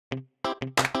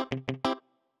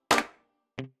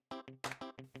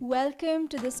Welcome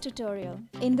to this tutorial.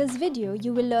 In this video,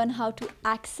 you will learn how to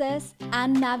access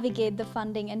and navigate the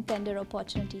Funding and Tender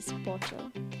Opportunities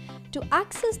portal. To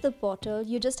access the portal,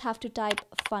 you just have to type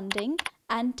Funding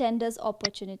and Tenders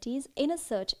Opportunities in a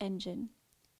search engine.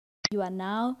 You are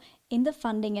now in the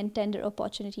Funding and Tender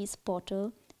Opportunities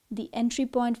portal, the entry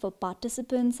point for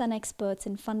participants and experts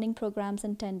in funding programs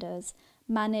and tenders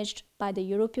managed by the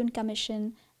European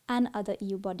Commission and other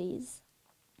EU bodies.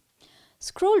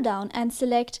 Scroll down and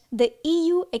select the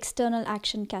EU External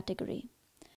Action category.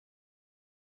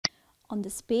 On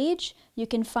this page, you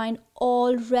can find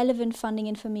all relevant funding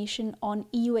information on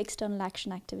EU External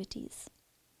Action activities.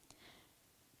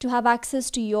 To have access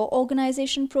to your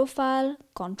organization profile,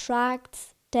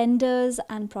 contracts, tenders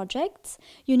and projects,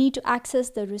 you need to access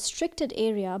the restricted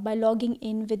area by logging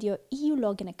in with your EU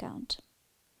login account.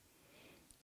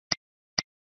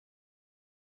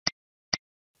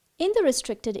 In the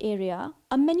restricted area,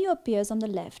 a menu appears on the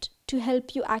left to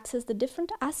help you access the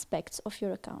different aspects of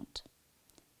your account.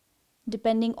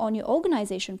 Depending on your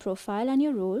organization profile and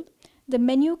your role, the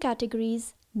menu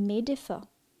categories may differ.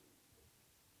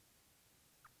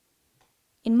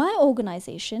 In my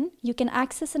organization, you can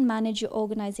access and manage your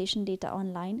organization data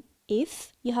online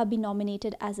if you have been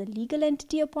nominated as a legal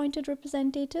entity appointed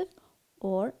representative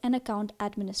or an account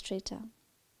administrator.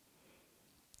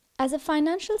 As a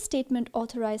financial statement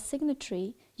authorized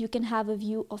signatory, you can have a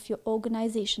view of your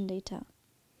organization data.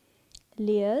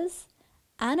 Layers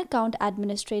and account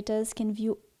administrators can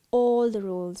view all the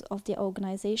roles of their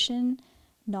organization,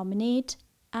 nominate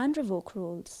and revoke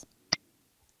roles.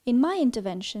 In My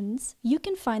Interventions, you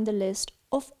can find the list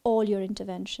of all your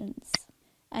interventions,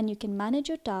 and you can manage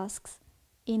your tasks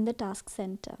in the Task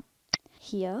Center.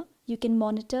 Here, you can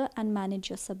monitor and manage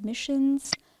your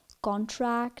submissions,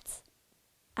 contracts,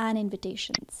 and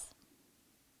invitations.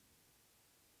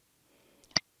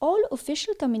 All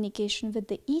official communication with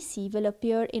the EC will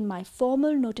appear in My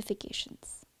Formal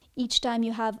Notifications. Each time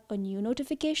you have a new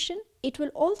notification, it will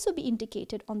also be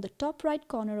indicated on the top right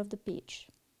corner of the page.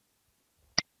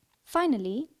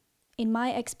 Finally, in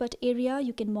My Expert area,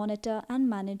 you can monitor and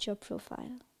manage your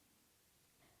profile.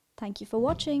 Thank you for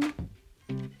watching.